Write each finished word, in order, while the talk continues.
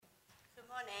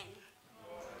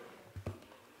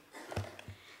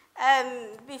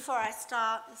Before I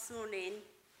start this morning,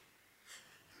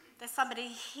 there's somebody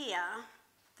here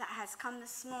that has come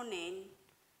this morning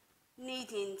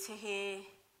needing to hear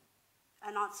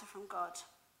an answer from God.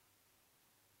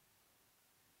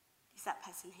 Is that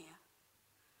person here?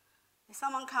 There's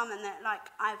someone come and they're like,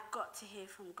 I've got to hear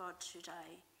from God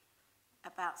today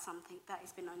about something that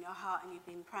has been on your heart and you've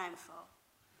been praying for.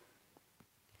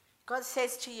 God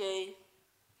says to you,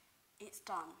 it's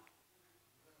done.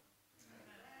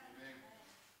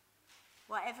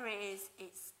 Whatever it is,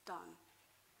 it's done.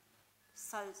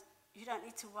 So you don't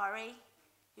need to worry.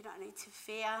 You don't need to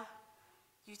fear.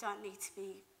 You don't need to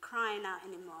be crying out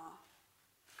anymore.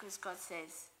 Because God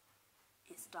says,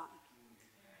 it's done.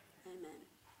 Amen.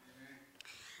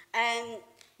 And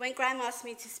when Graham asked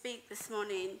me to speak this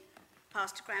morning,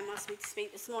 Pastor Graham asked me to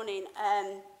speak this morning,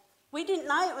 we didn't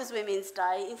know it was Women's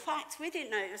Day. In fact, we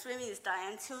didn't know it was Women's Day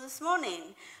until this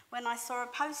morning when I saw a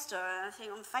poster, I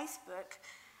think on Facebook,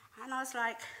 and I was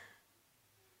like,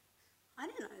 I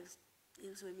didn't know it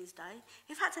was Women's Day.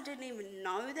 In fact, I didn't even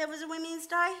know there was a Women's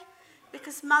Day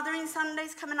because Mothering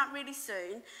Sunday's coming up really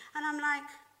soon. And I'm like,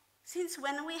 since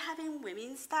when are we having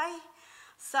Women's Day?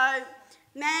 So,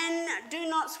 men, do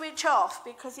not switch off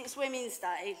because it's Women's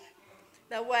Day.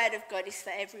 The Word of God is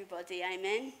for everybody,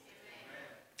 amen?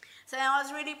 So I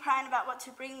was really praying about what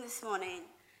to bring this morning.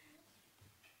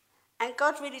 And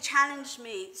God really challenged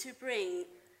me to bring,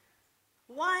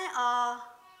 why are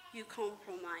you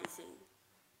compromising?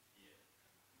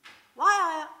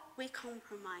 Why are we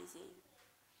compromising?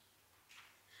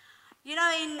 You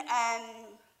know, in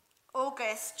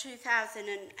August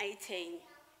 2018,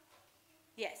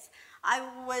 yes, I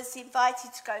was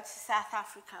invited to go to South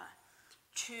Africa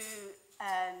to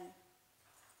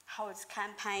hold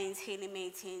campaigns, healing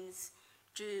meetings,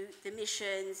 do the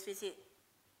missions, visit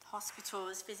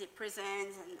hospitals, visit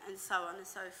prisons, and so on and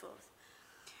so forth.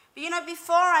 But you know,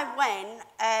 before I went,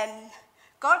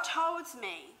 God told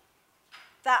me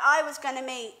that I was going to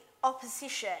meet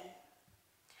opposition.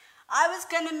 I was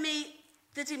going to meet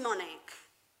the demonic.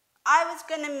 I was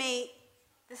going to meet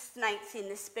the snakes in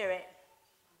the spirit.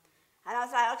 And I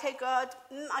was like, okay, God,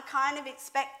 I kind of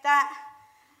expect that.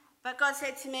 But God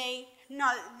said to me, no,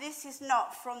 this is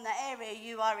not from the area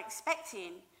you are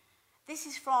expecting. This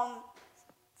is from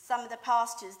some of the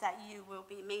pastors that you will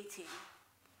be meeting.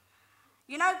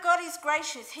 You know, God is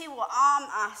gracious. He will arm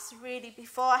us really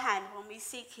beforehand when we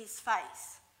seek his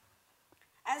face.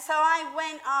 And so I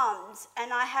went armed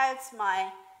and I had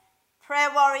my prayer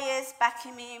warriors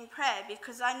backing me in prayer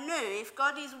because I knew if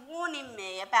God is warning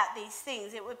me about these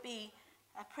things, it would be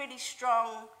a pretty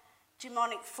strong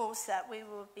demonic force that we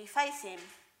will be facing.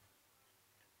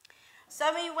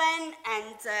 So we went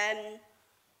and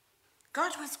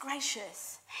God was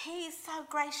gracious. He is so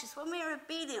gracious. When we are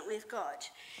obedient with God,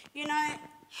 you know,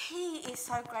 he is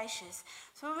so gracious.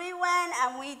 So we went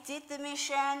and we did the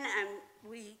mission and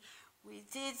we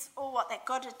did all what that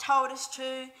God had told us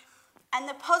to. And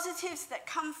the positives that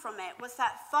come from it was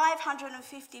that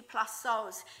 550 plus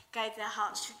souls gave their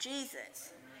hearts to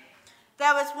Jesus.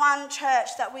 There was one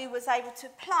church that we was able to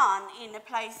plant in a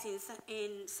place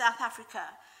in South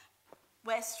Africa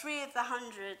where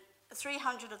 300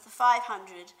 of the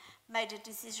 500 made a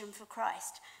decision for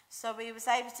Christ. So we was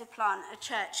able to plant a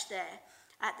church there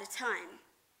at the time.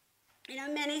 You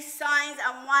know, many signs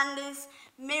and wonders,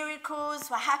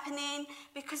 miracles were happening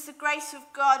because the grace of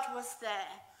God was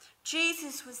there.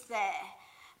 Jesus was there.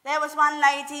 There was one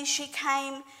lady, she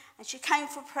came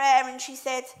for prayer and she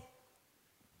said,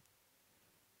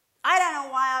 I don't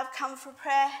know why I've come for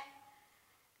prayer.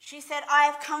 She said, I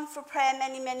have come for prayer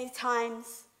many, many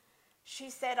times. She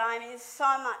said, I'm in so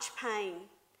much pain.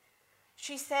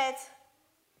 She said,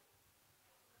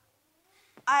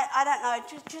 I don't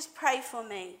know, just pray for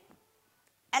me.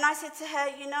 And I said to her,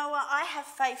 you know what, I have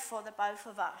faith for the both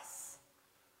of us.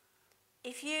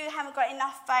 If you haven't got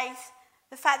enough faith,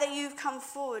 the fact that you've come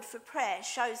forward for prayer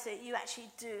shows that you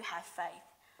actually do have faith.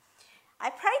 I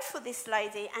prayed for this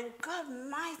lady and God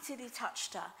mightily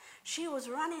touched her. She was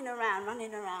running around. And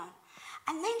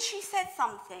then she said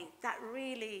something that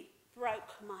really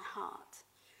broke my heart.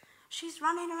 She's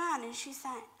running around and she's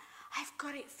saying, I've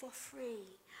got it for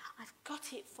free. I've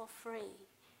got it for free.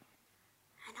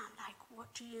 And I'm like,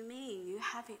 what do you mean you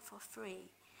have it for free?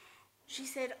 She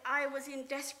said, I was in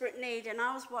desperate need and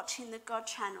I was watching the God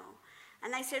channel.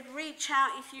 And they said, reach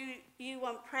out if you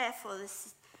want prayer for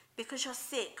this because you're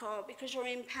sick or because you're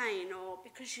in pain or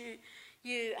because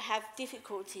you have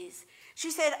difficulties.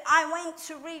 She said, I went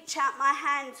to reach out my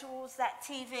hand towards that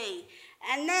TV.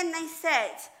 And then they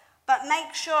said, but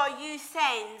make sure you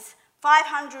send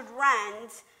 500 rand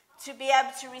to be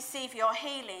able to receive your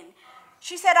healing.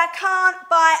 She said, I can't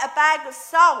buy a bag of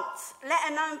salt,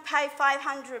 let alone pay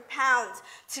 £500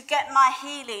 to get my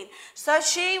healing. So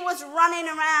she was running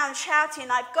around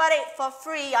shouting, I've got it for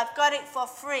free, I've got it for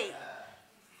free.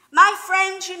 My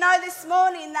friends, you know this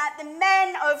morning that the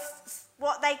men of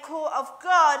what they call of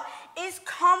God is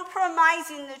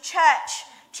compromising the church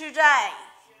today.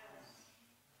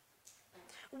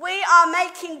 We are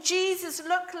making Jesus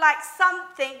look like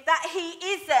something that he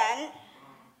isn't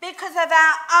because of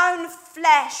our own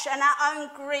flesh and our own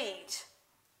greed.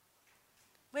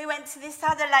 We went to this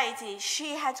other lady.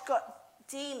 She had got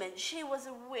demons. She was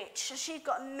a witch. So she'd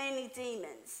got many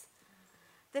demons.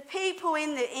 The people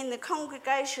in the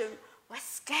congregation were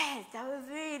scared. They were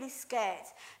really scared.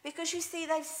 Because you see,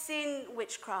 they've seen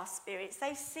witchcraft spirits.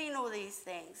 They've seen all these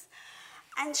things.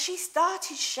 And she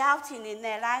started shouting in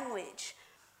their language.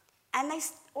 And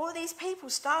all these people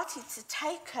started to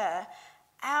take her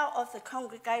out of the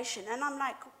congregation. And I'm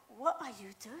like, what are you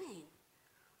doing?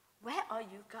 Where are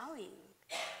you going?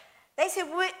 They said,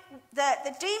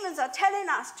 the demons are telling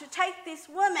us to take this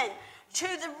woman to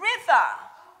the river.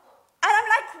 And I'm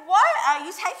like, why are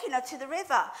you taking her to the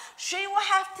river? She will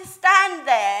have to stand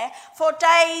there for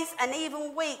days and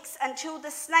even weeks until the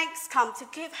snakes come to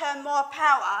give her more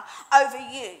power over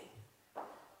you.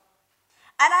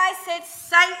 And I said,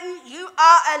 Satan, you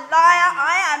are a liar.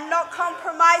 I am not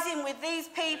compromising with these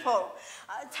people.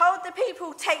 I told the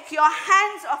people, take your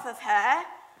hands off of her.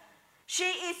 She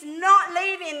is not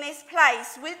leaving this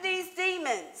place with these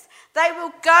demons. They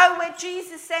will go where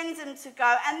Jesus sends them to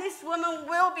go, and this woman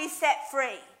will be set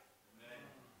free. Amen.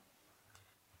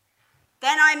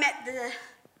 Then I met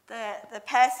the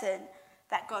person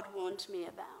that God warned me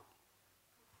about.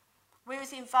 We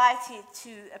was invited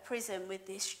to a prison with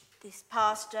this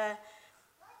pastor.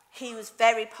 He was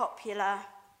very popular.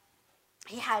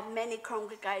 He had many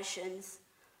congregations.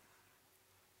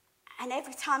 And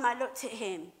every time I looked at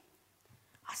him,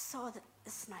 I saw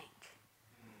the snake.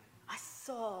 I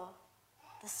saw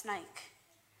the snake.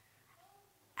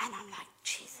 And I'm like,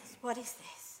 Jesus, what is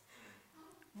this?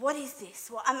 What is this?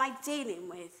 What am I dealing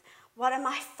with? What am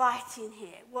I fighting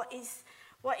here? What is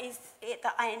it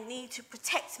that I need to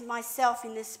protect myself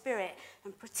in the spirit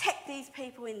and protect these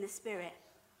people in the spirit?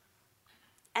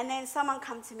 And then someone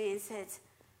come to me and said,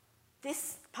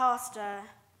 this pastor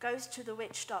goes to the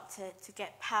witch doctor to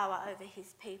get power over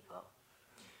his people.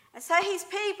 And so his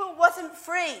people wasn't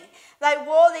free. They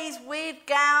wore these weird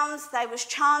gowns. They was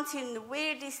chanting the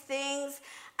weirdest things.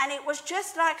 And it was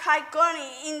just like I'd gone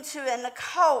into an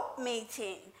occult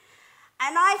meeting.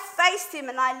 And I faced him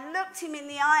and I looked him in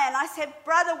the eye and I said,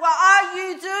 brother, what are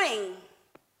you doing?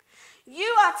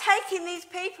 You are taking these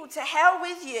people to hell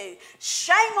with you.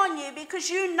 Shame on you, because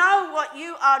you know what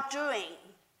you are doing.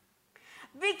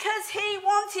 Because he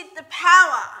wanted the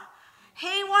power.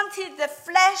 He wanted, the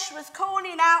flesh was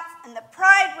calling out and the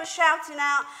pride was shouting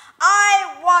out,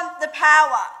 I want the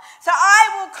power. So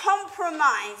I will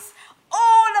compromise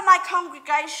all of my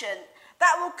congregation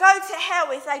that will go to hell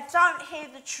if they don't hear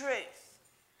the truth.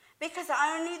 Because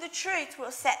only the truth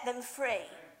will set them free.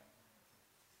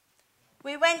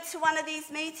 We went to one of these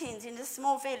meetings in a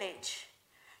small village.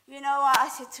 You know what? I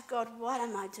said to God, what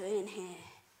am I doing here?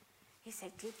 He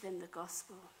said, give them the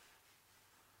gospel.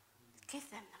 Give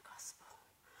them the gospel.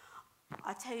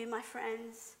 I tell you, my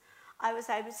friends, I was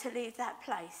able to leave that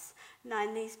place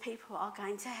knowing these people are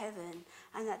going to heaven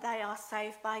and that they are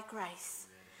saved by grace.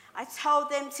 I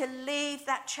told them to leave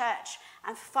that church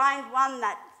and find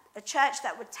a church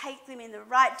that would take them in the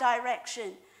right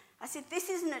direction. I said, this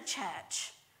isn't a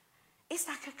church. It's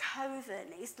like a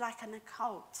coven. It's like an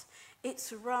occult.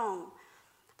 It's wrong.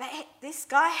 But this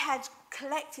guy had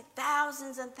collected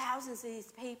thousands and thousands of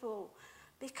these people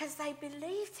because they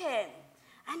believed him.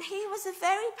 And he was a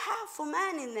very powerful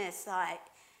man in their sight.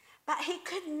 But he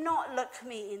could not look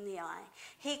me in the eye.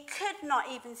 He could not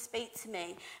even speak to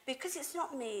me, because it's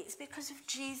not me, it's because of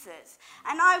Jesus.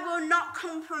 And I will not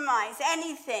compromise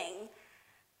anything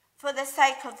for the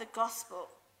sake of the gospel.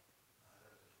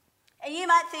 And you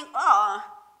might think, oh,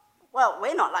 well,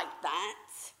 we're not like that.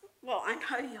 Well, I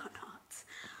know you're not.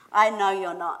 I know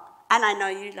you're not. And I know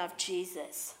you love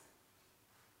Jesus.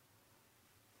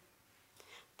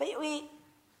 But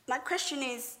my question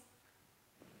is,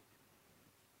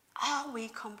 are we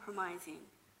compromising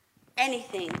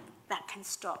anything that can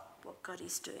stop what God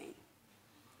is doing?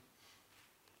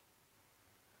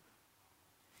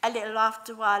 A little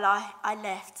after a while, I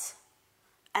left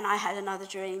and I had another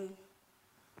dream.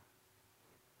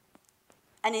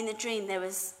 And in the dream, there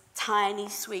was tiny,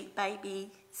 sweet baby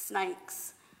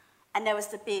snakes. And there was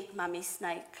the big mummy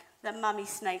snake the mummy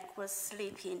snake was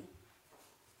sleeping.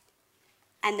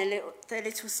 And the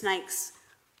little snakes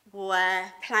were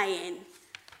playing.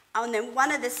 And then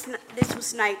one of the little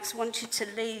snakes wanted to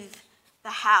leave the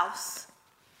house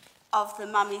of the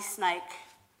mummy snake.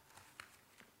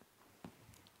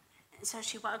 And so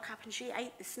she woke up and she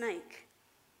ate the snake.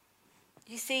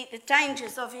 You see, the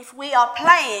dangers of if we are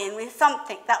playing with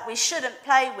something that we shouldn't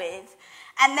play with,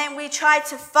 and then we try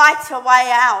to fight our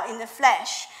way out in the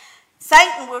flesh,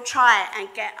 Satan will try and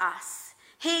get us.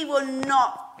 He will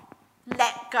not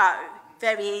let go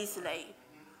very easily.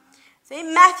 So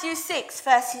in Matthew 6,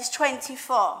 verses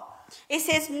 24, it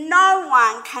says, "No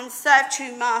one can serve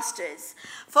two masters,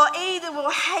 for either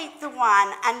will hate the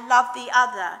one and love the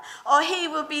other, or he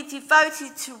will be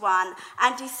devoted to one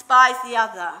and despise the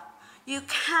other. You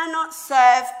cannot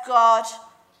serve God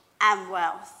and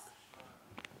wealth."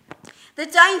 The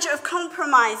danger of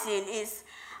compromising is,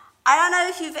 I don't know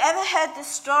if you've ever heard the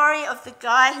story of the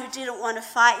guy who didn't want to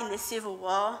fight in the Civil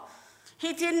War.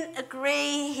 He didn't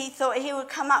agree. He thought he would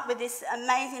come up with this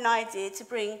amazing idea to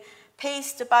bring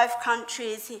peace to both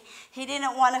countries. He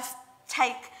didn't want to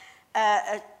take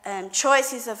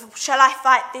choices of, shall I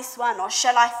fight this one or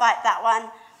shall I fight that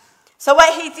one? So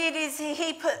what he did is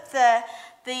he put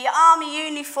the army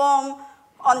uniform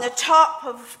on the top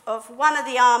of one of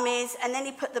the armies, and then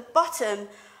he put the bottom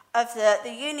of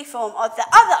the uniform of the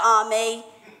other army,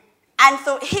 and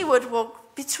thought he would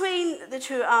walk between the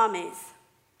two armies,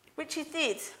 which he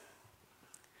did.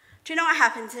 Do you know what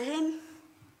happened to him?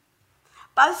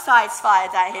 Both sides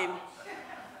fired at him.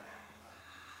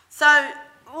 So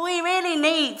we really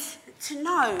need to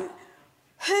know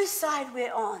whose side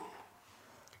we're on.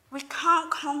 We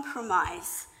can't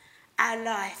compromise our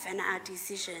life and our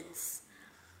decisions.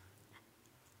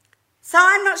 So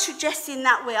I'm not suggesting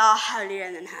that we are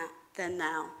holier than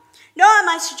thou. Nor am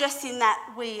I suggesting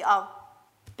that we are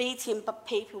beating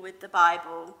people with the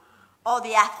Bible or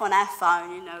the app on our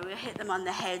phone. We hit them on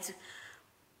the head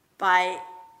by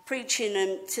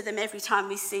preaching to them every time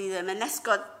we see them, unless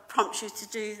God prompts you to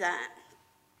do that.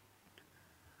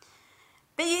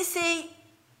 But you see,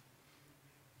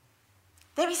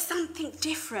 there is something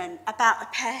different about a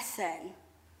person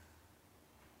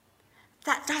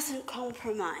that doesn't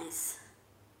compromise.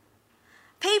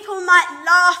 People might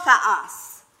laugh at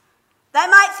us. They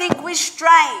might think we're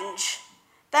strange.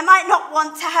 They might not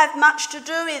want to have much to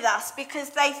do with us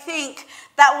because they think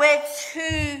that we're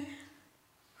too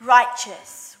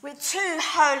righteous. We're too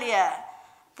holier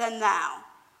than thou.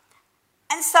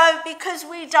 And so because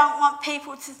we don't want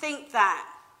people to think that,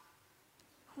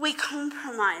 we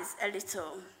compromise a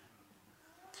little.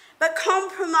 But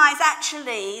compromise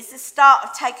actually is the start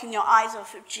of taking your eyes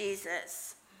off of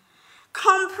Jesus.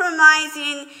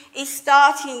 Compromising is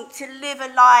starting to live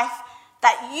a life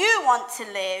that you want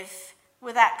to live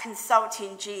without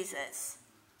consulting Jesus.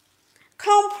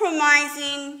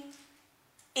 Compromising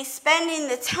is spending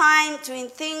the time doing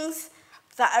things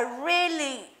that are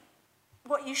really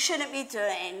what you shouldn't be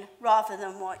doing rather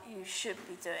than what you should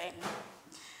be doing.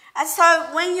 And so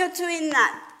when you're doing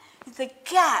that, the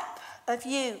gap of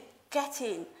you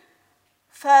getting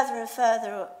further and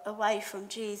further away from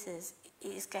Jesus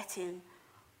is getting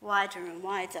wider and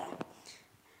wider.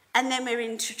 And then we're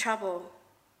into trouble.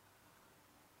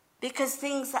 Because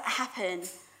things that happen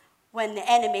when the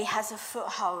enemy has a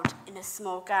foothold in a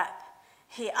small gap,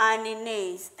 he only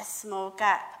needs a small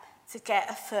gap to get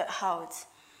a foothold.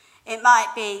 It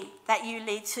might be that you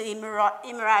lead to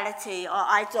immorality or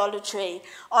idolatry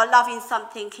or loving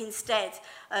something instead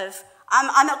of,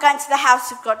 I'm not going to the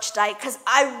house of God today because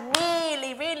I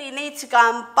really, really need to go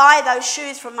and buy those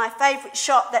shoes from my favourite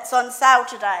shop that's on sale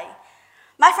today.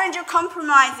 My friend, you're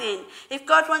compromising. If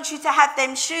God wants you to have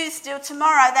them shoes still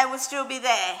tomorrow, they will still be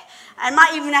there and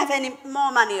might even have any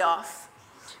more money off.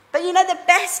 But the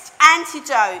best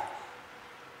antidote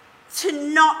to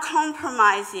not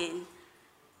compromising,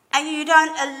 and you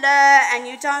don't allure and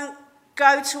you don't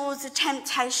go towards the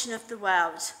temptation of the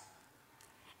world,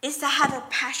 is to have a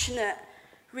passionate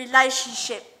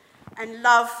relationship and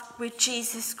love with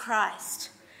Jesus Christ.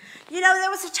 There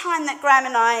was a time that Graham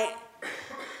and I,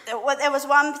 there was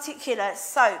one particular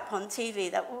soap on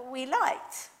TV that we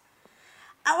liked.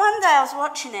 And one day I was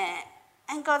watching it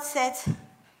and God said,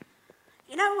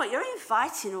 you know what, you're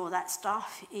inviting all that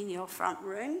stuff in your front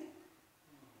room.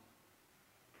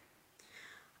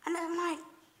 And I'm like,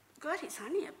 God, it's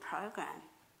only a program.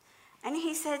 And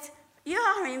he said, you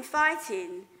are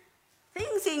inviting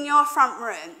things in your front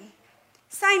room,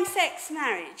 same-sex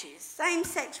marriages,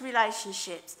 same-sex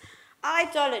relationships,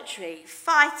 idolatry,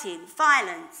 fighting,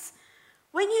 violence.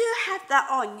 When you have that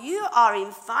on, you are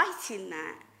inviting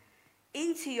that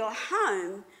into your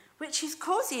home which is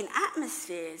causing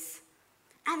atmospheres.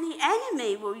 And the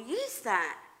enemy will use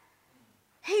that.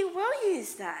 He will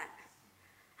use that.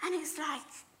 And it's like,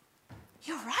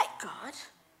 you're right, God.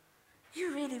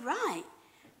 You're really right.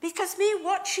 Because me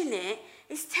watching it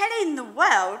is telling the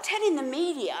world, telling the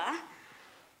media,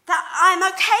 that I'm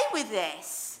okay with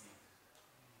this.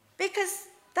 Because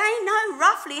they know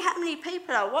roughly how many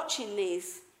people are watching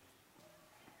these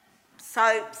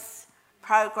soaps,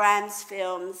 programs,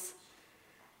 films.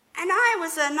 And I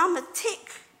was a number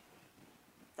tick.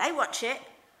 They watch it.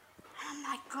 And I'm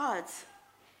like, God,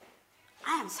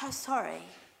 I am so sorry.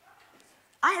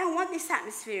 I don't want this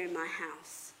atmosphere in my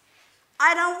house.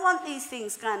 I don't want these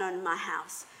things going on in my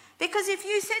house. Because if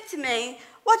you said to me,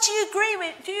 what do you agree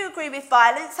with? Do you agree with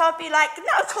violence? I'd be like,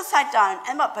 no, of course I don't.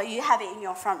 And what, but you have it in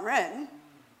your front room.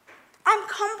 I'm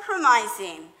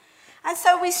compromising. And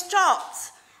so we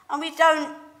stopped. And we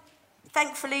don't,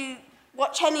 thankfully,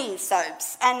 watch any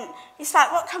soaps. And it's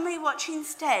like, what can we watch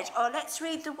instead? Or let's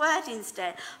read the word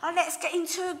instead. Or let's get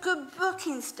into a good book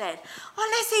instead. Or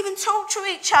let's even talk to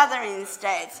each other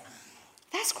instead.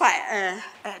 That's quite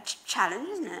a challenge,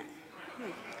 isn't it?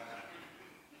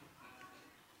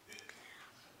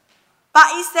 But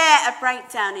is there a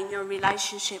breakdown in your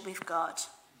relationship with God?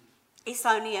 It's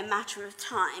only a matter of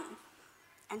time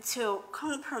until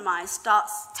compromise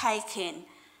starts taking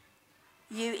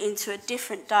you into a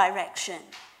different direction.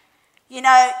 You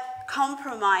know,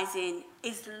 compromising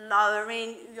is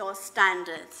lowering your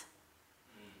standard.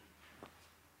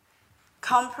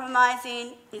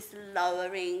 Compromising is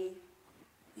lowering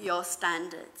your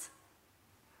standard.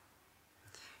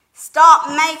 Start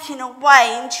making a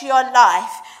way into your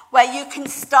life where you can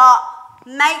start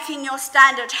making your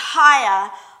standard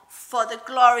higher for the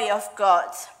glory of God.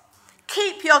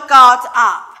 Keep your guard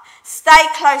up. Stay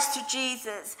close to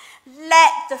Jesus.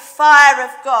 Let the fire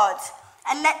of God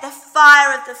and let the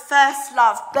fire of the first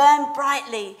love burn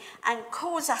brightly and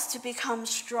cause us to become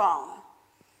strong.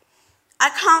 I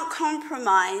can't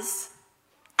compromise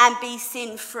and be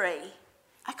sin-free.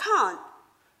 I can't,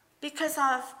 because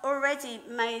I've already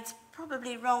made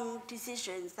probably wrong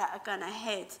decisions that are going to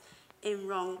head in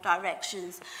wrong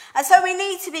directions. And so we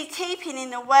need to be keeping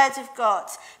in the word of God,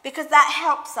 because that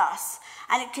helps us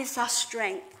and it gives us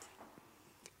strength.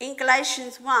 In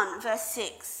Galatians 1 verse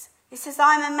 6, it says,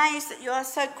 I'm amazed that you are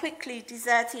so quickly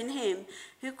deserting him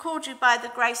who called you by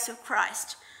the grace of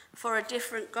Christ for a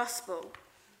different gospel.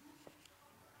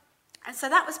 And so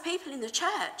that was people in the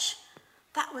church.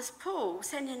 That was Paul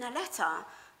sending a letter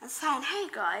and saying, hey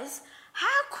guys, how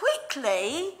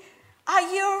quickly are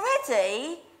you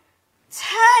already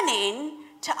turning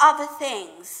to other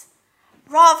things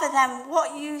rather than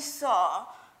what you saw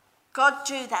God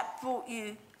do that brought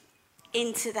you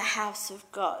into the house of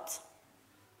God?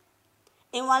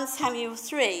 In 1 Samuel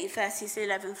 3, verses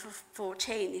 11 to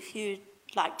 14, if you'd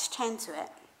like to turn to it.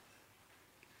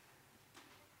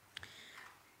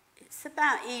 It's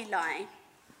about Eli.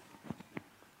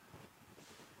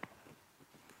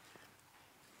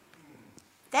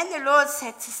 Then the Lord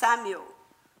said to Samuel,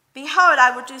 behold,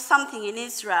 I will do something in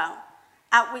Israel,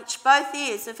 at which both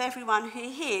ears of everyone who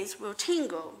hears will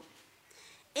tingle.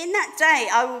 In that day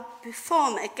I will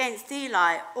perform against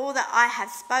Eli all that I have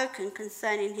spoken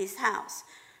concerning his house,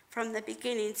 from the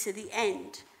beginning to the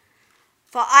end.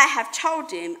 For I have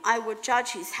told him I will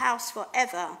judge his house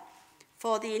forever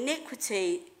for the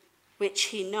iniquity which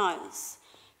he knows,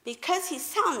 because his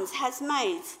sons has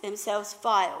made themselves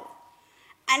vile,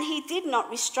 and he did not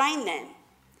restrain them.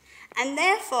 And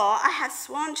therefore I have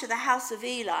sworn to the house of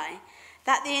Eli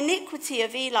that the iniquity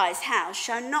of Eli's house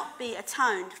shall not be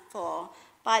atoned for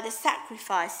by the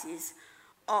sacrifices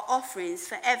or offerings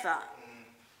forever.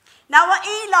 Now what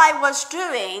Eli was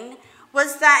doing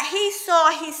was that he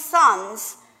saw his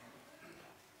sons,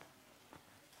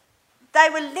 they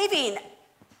were living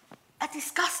a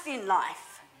disgusting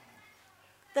life.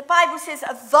 The Bible says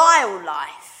a vile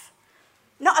life.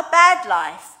 Not a bad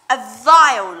life, a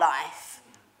vile life.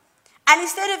 And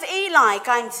instead of Eli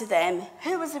going to them,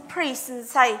 who was a priest, and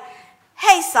say,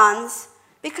 hey sons,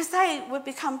 because they would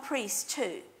become priests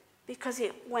too, because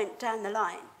it went down the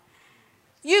line.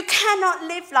 You cannot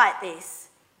live like this.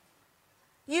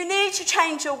 You need to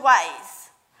change your ways.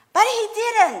 But he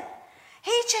didn't.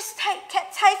 He just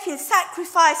kept taking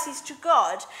sacrifices to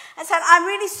God and said, I'm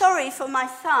really sorry for my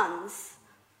sons.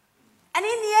 And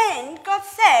in the end, God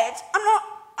said, I'm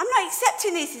not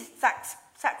accepting these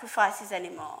sacrifices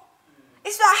anymore.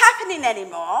 It's not happening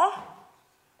anymore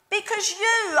because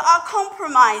you are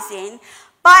compromising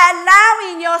by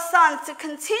allowing your sons to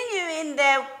continue in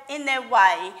their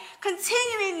way,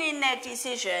 continuing in their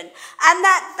decision, and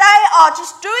that they are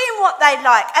just doing what they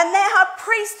like, and they are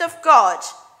priests of God.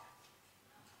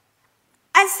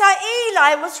 And so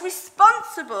Eli was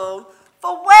responsible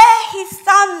for where his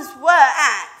sons were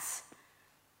at.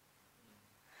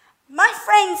 My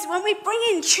friends, when we bring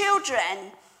in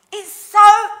children, it's so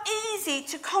easy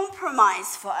to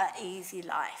compromise for an easy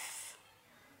life,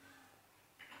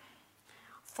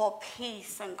 for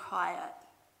peace and quiet.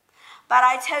 But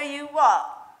I tell you what,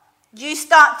 you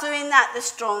start doing that, the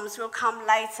storms will come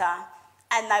later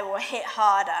and they will hit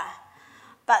harder.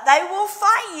 But they will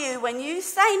fight you when you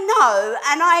say no,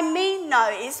 and I mean no,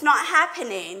 it's not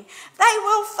happening. They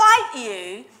will fight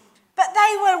you, but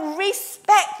they will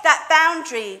respect that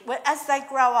boundary as they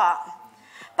grow up.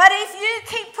 But if you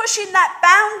keep pushing that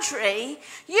boundary,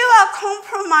 you are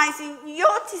compromising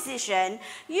your decision.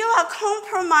 You are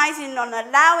compromising on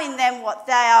allowing them what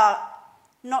they are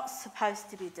not supposed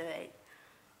to be doing.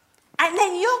 And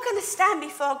then you're going to stand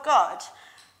before God,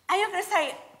 and you're going to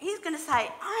say, He's going to say,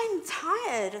 I'm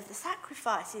tired of the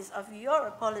sacrifices of your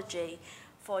apology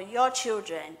for your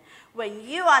children when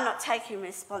you are not taking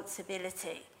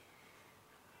responsibility.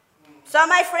 So,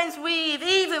 my friends,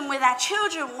 even with our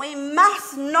children, we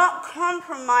must not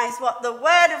compromise what the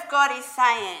Word of God is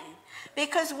saying,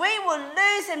 because we will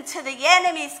lose them to the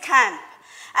enemy's camp.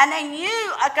 And then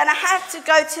you are going to have to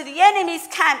go to the enemy's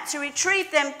camp to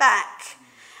retrieve them back.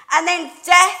 And then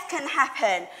death can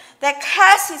happen. Their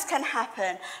curses can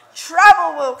happen.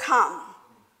 Trouble will come.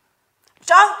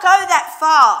 Don't go that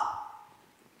far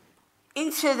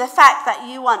into the fact that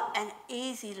you want an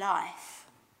easy life.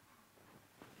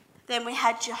 Then we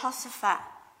had Jehoshaphat.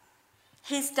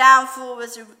 His downfall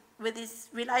was with his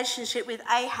relationship with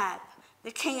Ahab,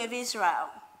 the king of Israel.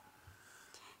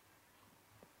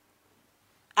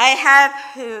 Ahab,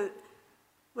 who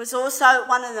was also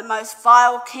one of the most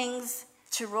vile kings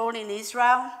to rule in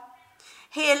Israel.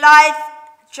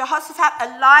 Jehoshaphat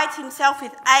allied himself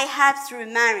with Ahab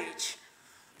through marriage.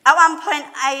 At one point,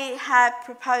 Ahab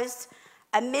proposed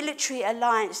a military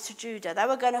alliance to Judah. They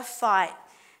were going to fight.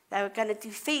 They were going to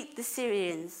defeat the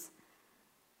Syrians.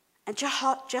 And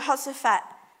Jehoshaphat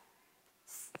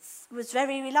was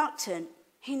very reluctant.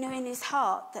 He knew in his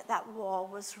heart that that war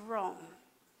was wrong.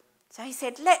 So he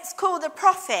said, let's call the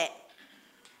prophet.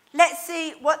 Let's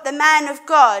see what the man of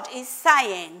God is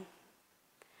saying.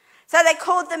 So they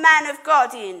called the man of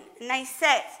God in, and they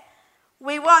said,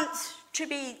 we want to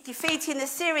be defeating the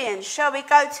Syrians. Shall we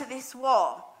go to this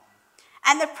war?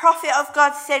 And the prophet of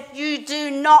God said, you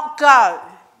do not go.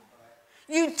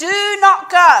 You do not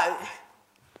go.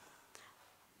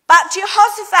 But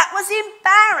Jehoshaphat was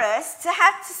embarrassed to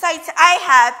have to say to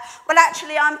Ahab, well,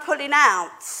 actually, I'm pulling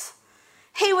out.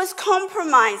 He was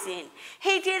compromising.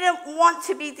 He didn't want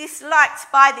to be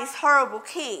disliked by this horrible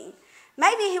king.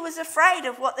 Maybe he was afraid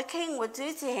of what the king would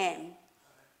do to him.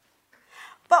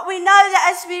 But we know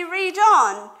that as we read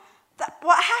on, that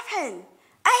what happened?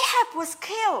 Ahab was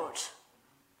killed.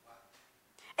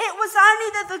 It was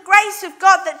only the grace of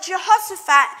God that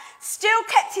Jehoshaphat still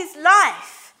kept his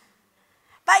life.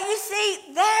 But you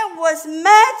see, there was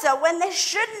murder when there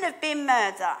shouldn't have been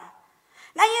murder.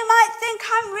 Now you might think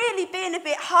I'm really being a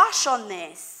bit harsh on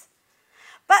this.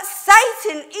 But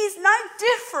Satan is no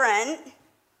different.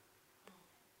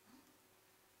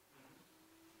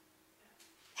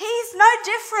 He's no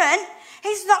different.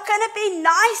 He's not going to be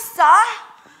nicer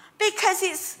because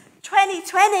it's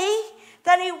 2020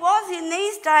 than he was in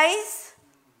these days.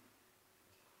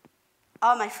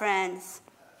 Oh, my friends.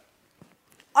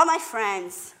 Oh, my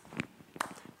friends.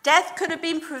 Death could have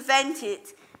been prevented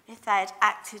if they had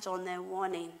acted on their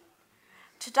warning.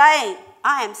 Today,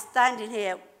 I am standing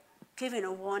here giving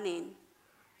a warning.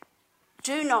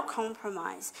 Do not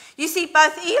compromise. You see,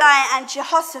 both Eli and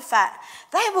Jehoshaphat,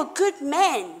 they were good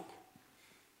men.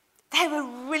 They were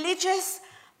religious,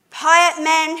 pious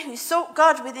men who sought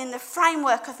God within the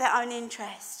framework of their own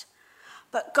interest.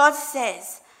 But God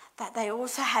says that they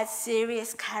also had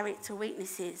serious character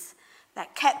weaknesses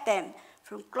that kept them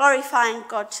from glorifying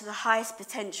God to the highest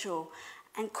potential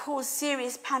and caused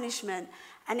serious punishment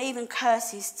and even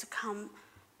curses to come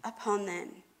upon them.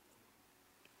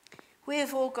 We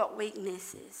have all got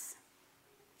weaknesses.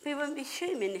 We wouldn't be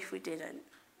human if we didn't.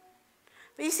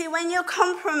 But you see, when you're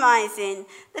compromising,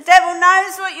 the devil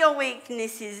knows what your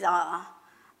weaknesses are.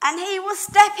 And he will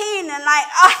step in and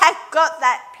I have got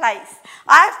that place.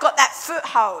 I've got that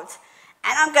foothold.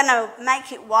 And I'm going to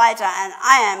make it wider and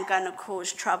I am going to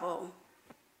cause trouble.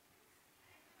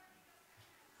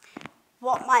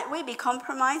 What might we be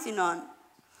compromising on?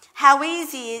 How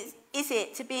easy is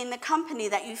it to be in the company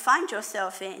that you find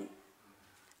yourself in?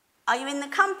 Are you in the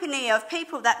company of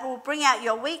people that will bring out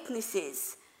your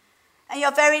weaknesses? And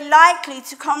you're very likely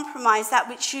to compromise that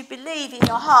which you believe in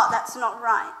your heart that's not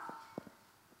right.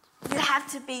 You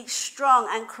have to be strong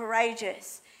and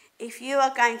courageous if you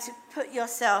are going to put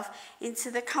yourself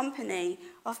into the company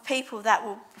of people that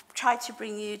will try to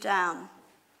bring you down.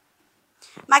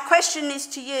 My question is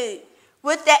to you,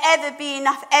 would there ever be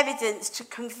enough evidence to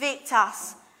convict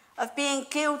us of being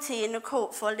guilty in the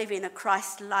court for living a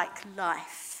Christ-like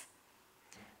life?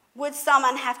 Would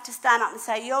someone have to stand up and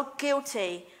say, you're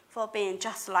guilty for being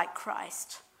just like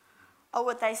Christ? Or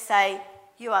would they say,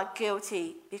 you are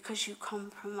guilty because you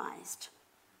compromised?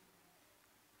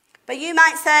 But you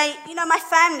might say, my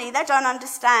family, they don't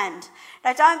understand.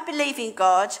 They don't believe in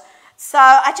God, so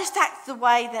I just act the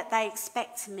way that they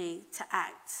expect me to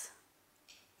act.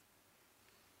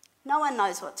 No one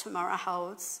knows what tomorrow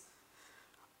holds.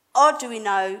 Or do we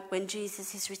know when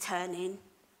Jesus is returning?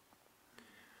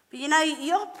 But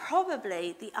you're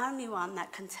probably the only one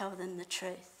that can tell them the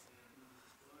truth.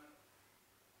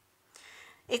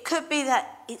 It could be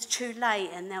that it's too late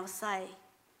and they'll say,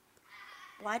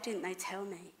 why didn't they tell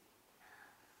me?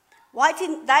 Why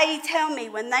didn't they tell me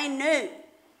when they knew?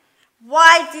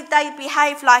 Why did they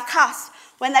behave like us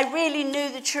when they really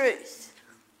knew the truth?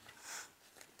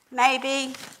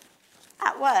 Maybe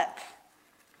at work,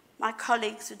 my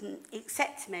colleagues wouldn't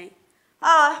accept me.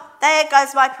 Oh, there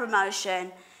goes my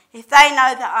promotion. If they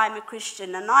know that I'm a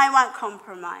Christian, and I won't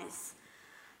compromise.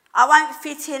 I won't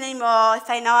fit in anymore if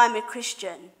they know I'm a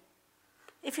Christian.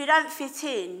 If you don't fit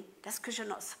in, that's because you're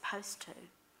not supposed to.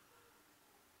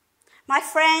 My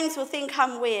friends will think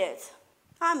I'm weird.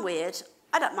 I'm weird.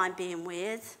 I don't mind being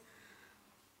weird.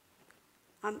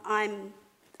 I'm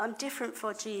different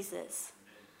for Jesus.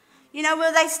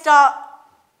 Will they start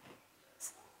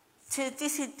to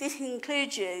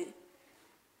disinclude you?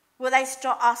 Will they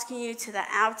start asking you to the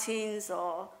outings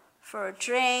or for a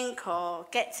drink or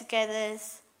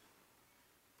get-togethers?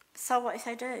 So what if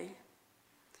they do?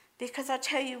 Because I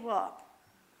tell you what,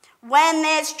 when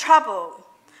there's trouble,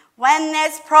 when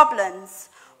there's problems,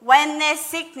 when there's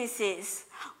sicknesses,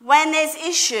 when there's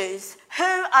issues, who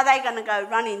are they going to go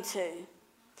running to?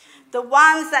 The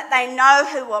ones that they know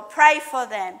who will pray for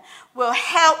them, will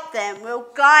help them, will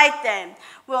guide them,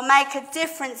 will make a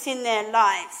difference in their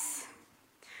lives.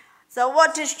 So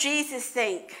what does Jesus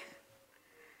think?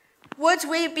 Would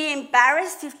we be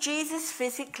embarrassed if Jesus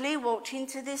physically walked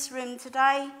into this room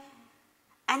today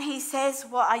and he says,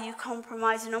 what are you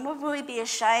compromising on? Would we be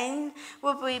ashamed?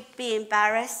 Would we be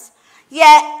embarrassed?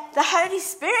 Yet the Holy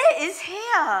Spirit is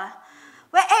here.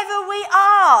 Wherever we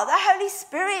are, the Holy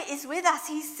Spirit is with us.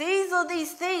 He sees all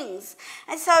these things.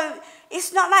 And so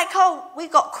it's not like, we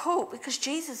got caught because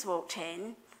Jesus walked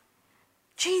in.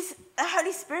 The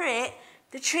Holy Spirit,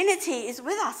 the Trinity, is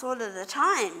with us all of the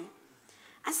time.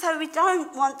 And so we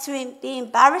don't want to be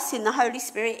embarrassing the Holy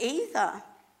Spirit either.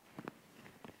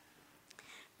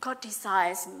 God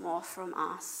desires more from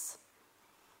us.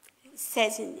 It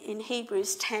says in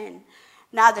Hebrews 10,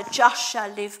 now the just shall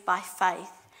live by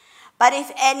faith. But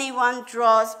if anyone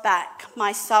draws back,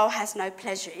 my soul has no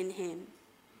pleasure in him.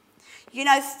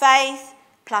 Faith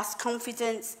plus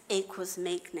confidence equals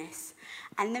meekness.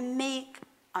 And the meek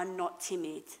are not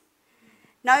timid.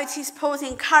 Notice Paul's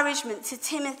encouragement to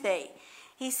Timothy.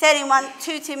 He said in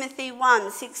 2 Timothy 1,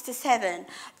 6-7,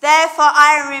 therefore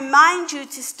I remind you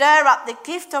to stir up the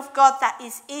gift of God that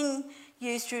is in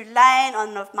you through laying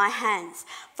on of my hands.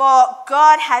 For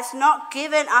God has not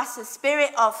given us a spirit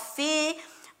of fear,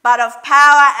 but of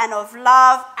power and of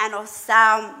love and of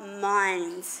sound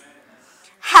minds.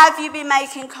 Have you been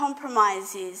making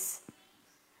compromises?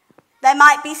 They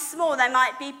might be small, they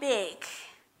might be big.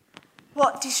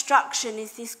 What destruction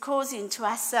is this causing to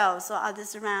ourselves or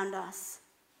others around us?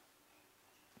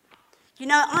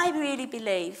 I really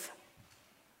believe,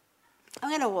 I'm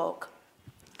going to walk.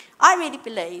 I really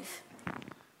believe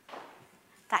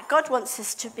that God wants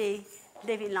us to be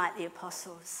living like the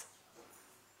apostles.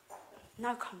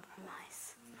 No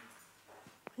compromise.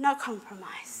 No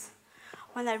compromise.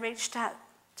 When they reached out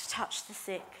to touch the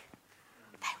sick,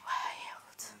 they were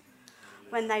healed.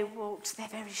 When they walked, their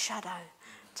very shadow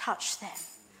touched them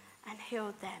and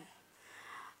healed them.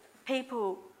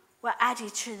 People were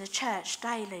added to the church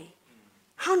daily.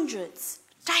 Hundreds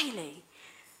daily.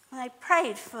 When they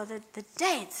prayed for the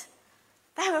dead,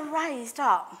 they were raised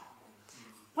up.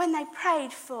 When they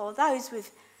prayed for those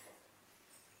with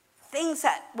things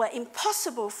that were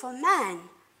impossible for man,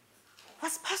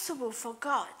 was possible for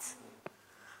God.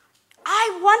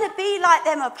 I want to be like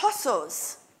them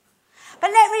apostles. But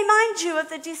let me remind you of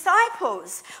the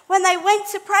disciples. When they went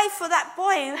to pray for that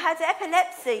boy who had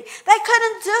epilepsy, they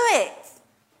couldn't do it.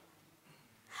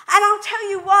 And I'll tell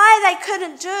you why they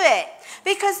couldn't do it.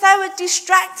 Because they were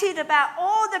distracted about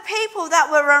all the people that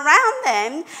were around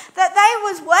them, that they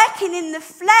was working in the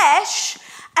flesh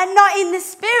and not in the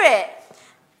spirit.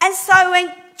 And so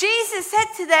when Jesus said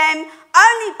to them,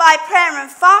 only by prayer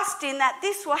and fasting that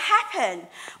this will happen,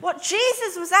 what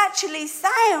Jesus was actually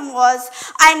saying was,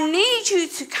 I need you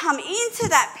to come into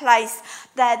that place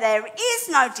that there is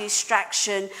no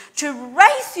distraction, to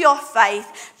raise your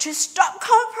faith, to stop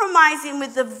compromising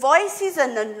with the voices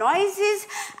and the noises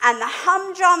and the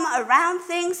humdrum around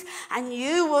things, and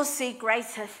you will see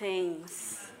greater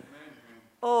things.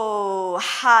 Oh,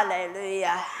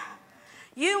 hallelujah.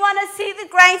 You want to see the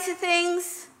greater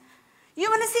things? You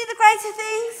want to see the greater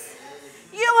things?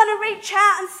 You want to reach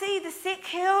out and see the sick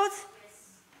healed?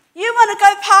 You want to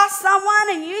go past someone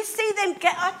and you see them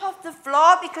get up off the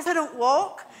floor because they couldn't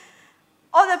walk?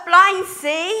 Or the blind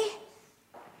see?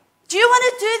 Do you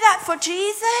want to do that for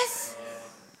Jesus?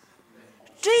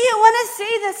 Do you want to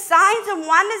see the signs and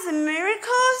wonders and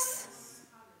miracles?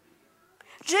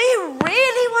 Do you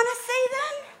really want to see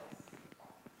them?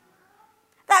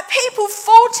 That people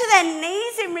fall to their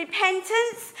knees in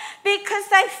repentance because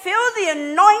they feel the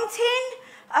anointing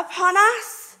upon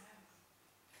us.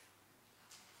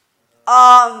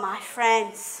 Oh, my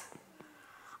friends,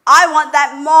 I want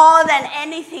that more than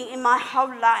anything in my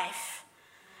whole life.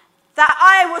 That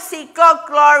I will see God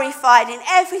glorified in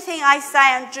everything I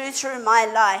say and do through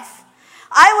my life.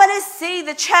 I want to see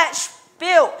the church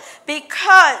built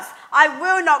because I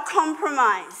will not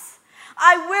compromise.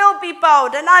 I will be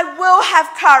bold and I will have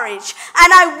courage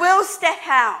and I will step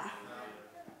out.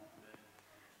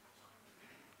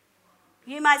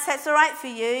 You might say it's all right for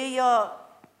you.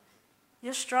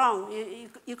 You're strong.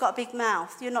 You've got a big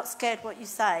mouth. You're not scared what you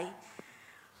say.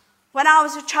 When I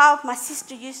was a child, my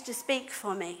sister used to speak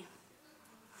for me.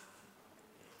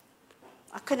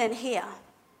 I couldn't hear.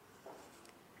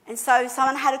 And so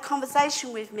someone had a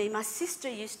conversation with me. My sister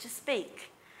used to speak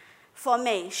for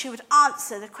me. She would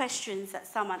answer the questions that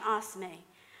someone asked me.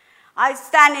 I'd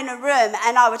stand in a room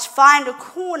and I would find a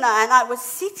corner and I would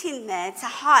sit in there to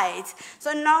hide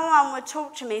so no one would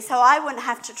talk to me, so I wouldn't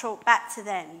have to talk back to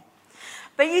them.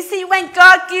 But you see, when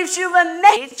God gives you a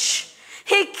message,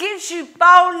 he gives you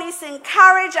boldness and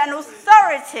courage and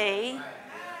authority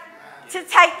to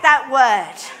take that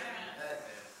word.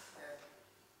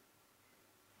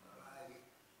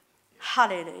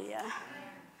 Hallelujah.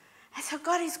 And so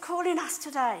God is calling us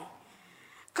today.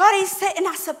 God is setting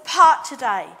us apart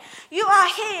today. You are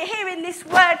here hearing this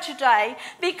word today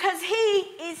because he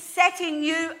is setting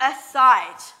you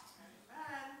aside.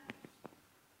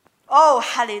 Oh,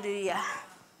 hallelujah.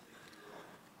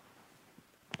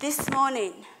 This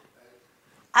morning,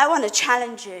 I want to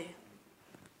challenge you.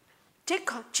 Did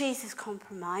Jesus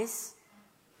compromise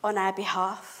on our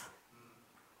behalf?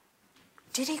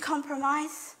 Did he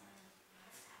compromise?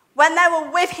 When they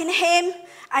were whipping him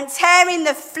and tearing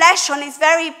the flesh on his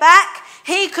very back,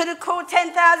 he could have called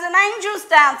 10,000 angels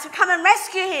down to come and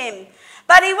rescue him.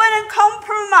 But he wouldn't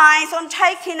compromise on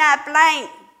taking our blame.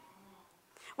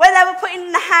 When they were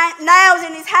putting nails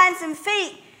in his hands and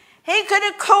feet, he could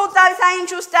have called those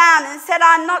angels down and said,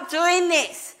 I'm not doing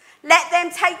this. Let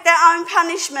them take their own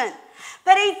punishment.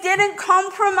 But he didn't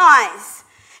compromise.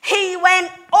 He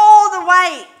went all the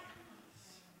way.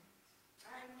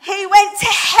 He went to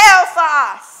hell for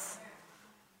us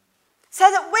so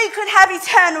that we could have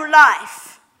eternal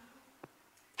life.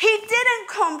 He didn't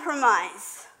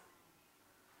compromise.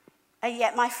 And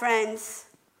yet, my friends,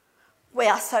 we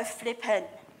are so flippant.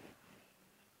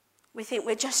 We think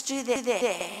we'll just do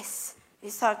this.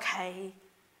 It's okay.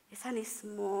 It's only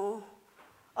small.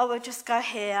 Or we'll just go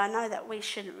here. I know that we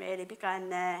shouldn't really be going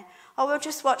there. Or we'll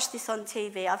just watch this on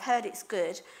TV. I've heard it's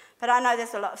good. But I know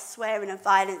there's a lot of swearing and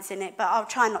violence in it, but I'll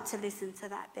try not to listen to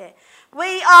that bit.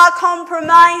 We are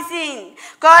compromising.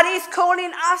 God is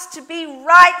calling us to be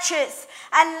righteous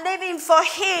and living for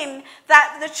him,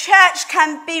 that the church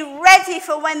can be ready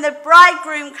for when the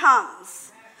bridegroom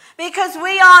comes. Because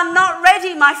we are not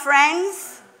ready, my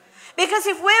friends. Because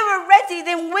if we were ready,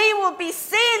 then we will be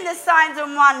seeing the signs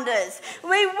and wonders.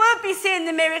 We would be seeing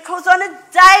the miracles on a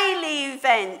daily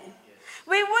event.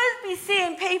 We would be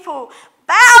seeing people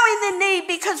bowing the knee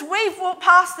because we've walked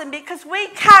past them, because we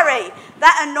carry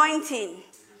that anointing.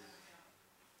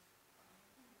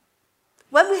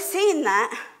 When we're seeing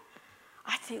that,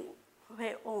 I think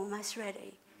we're almost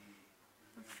ready.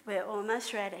 We're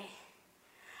almost ready.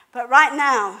 But right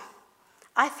now,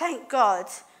 I thank God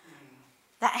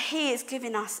that he is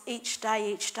giving us each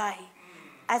day,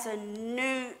 as a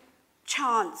new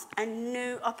chance, a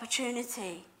new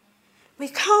opportunity. We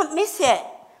can't miss it.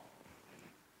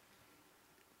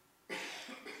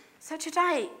 So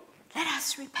today, let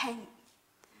us repent,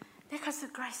 because the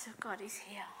grace of God is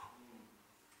here.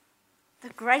 The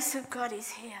grace of God is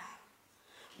here.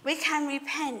 We can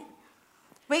repent.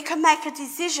 We can make a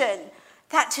decision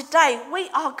that today we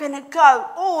are going to go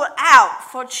all out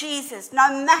for Jesus,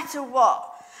 no matter what.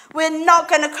 We're not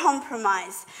going to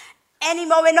compromise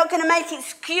anymore. We're not going to make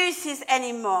excuses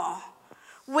anymore.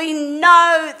 We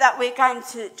know that we're going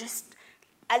to just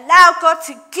allow God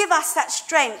to give us that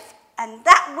strength and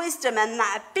that wisdom and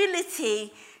that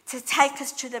ability to take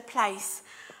us to the place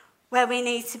where we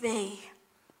need to be.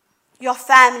 Your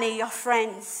family, your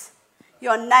friends,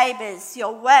 your neighbours,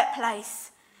 your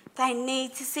workplace, they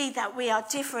need to see that we are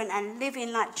different and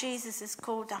living like Jesus has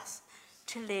called us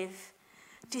to live,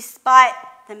 despite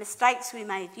the mistakes we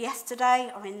made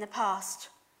yesterday or in the past.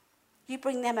 You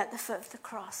bring them at the foot of the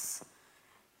cross.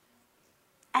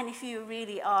 And if you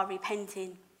really are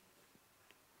repenting,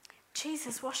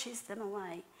 Jesus washes them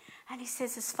away. And he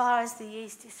says, as far as the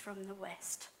east is from the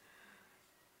west,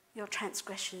 your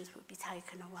transgressions will be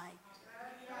taken away.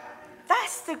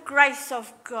 That's the grace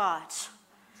of God.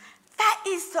 That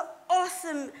is the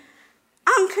awesome,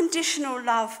 unconditional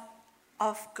love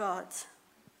of God.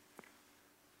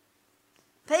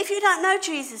 But if you don't know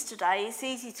Jesus today, it's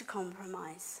easy to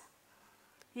compromise.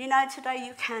 You know, today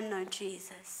you can know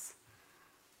Jesus,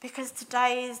 because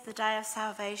today is the day of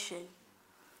salvation.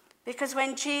 Because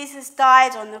when Jesus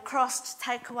died on the cross to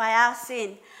take away our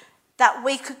sin, that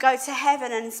we could go to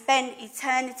heaven and spend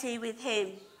eternity with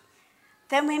him,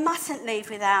 then we mustn't leave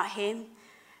without him.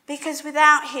 Because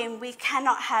without him, we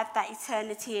cannot have that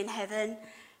eternity in heaven,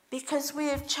 because we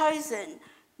have chosen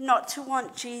not to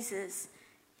want Jesus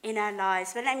in our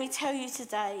lives. But let me tell you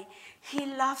today, he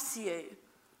loves you.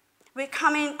 We're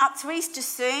coming up to Easter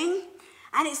soon,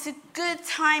 and it's a good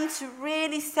time to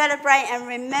really celebrate and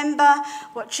remember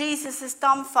what Jesus has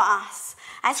done for us.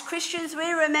 As Christians, we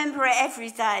remember it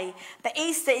every day, but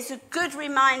Easter is a good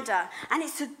reminder, and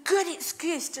it's a good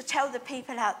excuse to tell the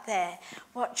people out there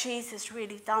what Jesus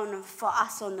really done for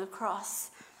us on the cross.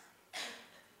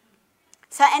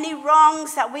 So any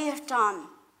wrongs that we have done,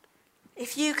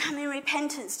 if you come in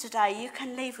repentance today, you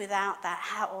can leave without that.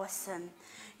 How awesome.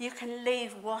 You can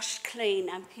leave washed clean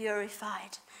and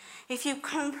purified. If you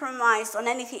compromised on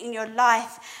anything in your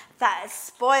life that has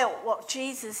spoiled what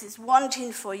Jesus is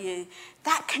wanting for you,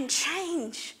 that can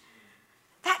change.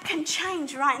 That can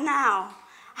change right now.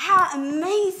 How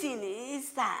amazing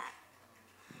is that?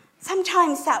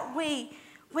 Sometimes that we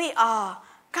are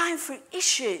going through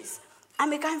issues,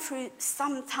 and we're going through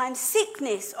sometimes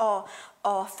sickness or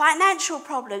financial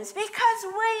problems because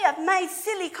we have made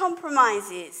silly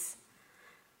compromises.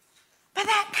 But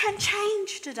that can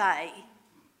change today.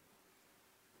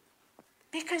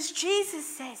 Because Jesus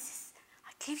says,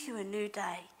 I give you a new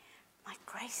day. My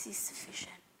grace is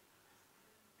sufficient.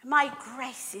 My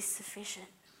grace is sufficient.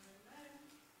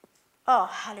 Oh,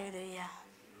 hallelujah.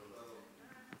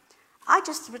 I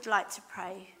just would like to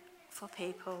pray for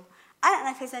people. I don't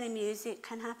know if there's any music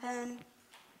can happen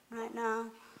right now.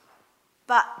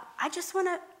 But I just want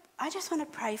to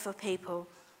pray for people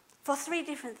for 3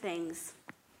 different things.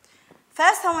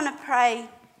 First, I want to pray,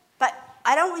 but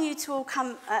I don't want you to all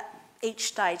come at each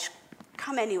stage.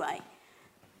 Come anyway.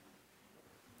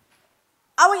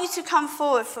 I want you to come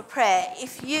forward for prayer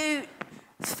if you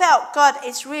felt God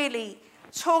is really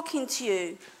talking to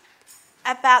you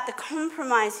about the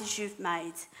compromises you've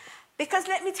made. Because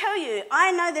let me tell you,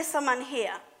 I know there's someone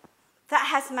here that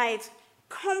has made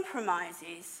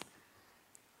compromises.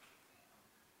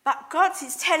 But God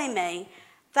is telling me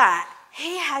that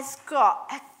he has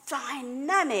got a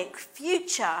dynamic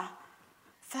future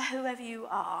for whoever you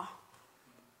are.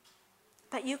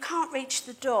 But you can't reach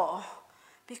the door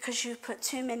because you've put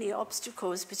too many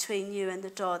obstacles between you and the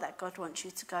door that God wants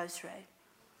you to go through.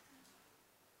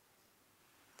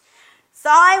 So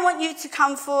I want you to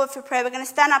come forward for prayer. We're going to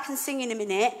stand up and sing in a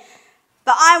minute.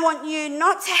 But I want you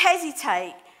not to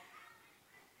hesitate.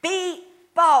 Be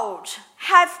bold.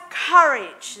 Have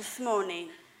courage this morning.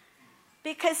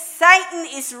 Because Satan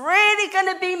is really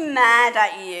going to be mad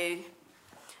at you.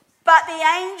 But the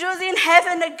angels in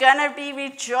heaven are going to be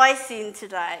rejoicing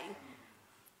today.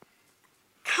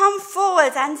 Come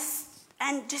forward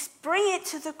and just bring it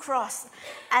to the cross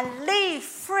and leave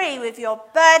free with your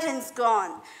burdens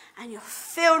gone and your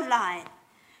filled light.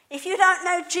 If you don't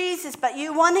know Jesus but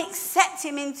you want to accept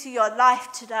him into your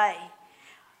life today,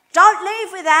 don't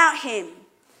leave without him,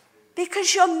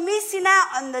 because you're missing out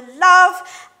on the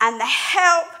love and the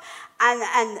help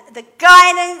and the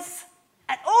guidance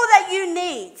and all that you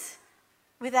need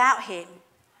without him.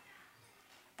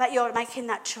 But you're making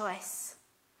that choice.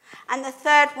 And the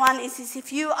third one is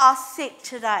if you are sick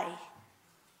today,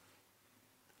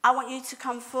 I want you to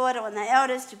come forward. I want the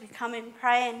elders to be coming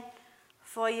praying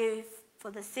for you,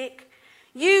 for the sick.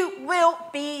 You will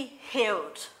be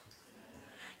healed.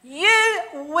 You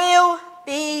will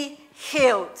be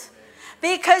healed.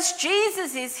 Because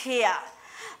Jesus is here.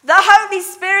 The Holy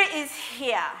Spirit is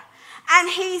here. And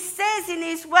he says in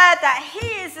his word that he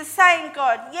is the same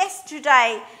God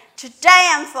yesterday, today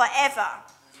and forever.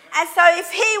 And so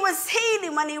if he was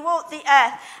healing when he walked the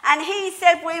earth, and he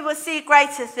said we will see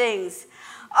greater things.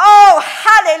 Oh,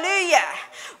 hallelujah.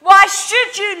 Why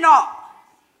should you not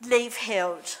leave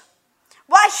healed?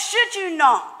 Why should you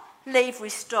not leave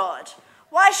restored?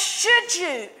 Why should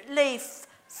you leave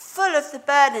full of the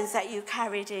burdens that you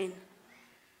carried in?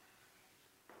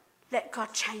 Let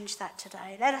God change that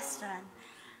today. Let us stand.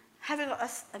 Have you got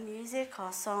a music or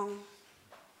a song?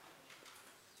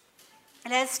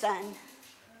 Let's stand.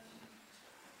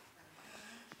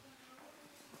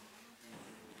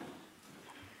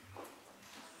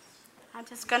 I'm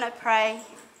just going to pray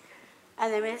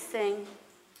and then we'll sing.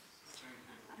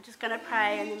 I'm just going to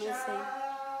pray and then we'll sing.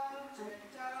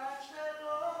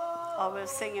 Or we'll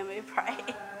sing and we pray.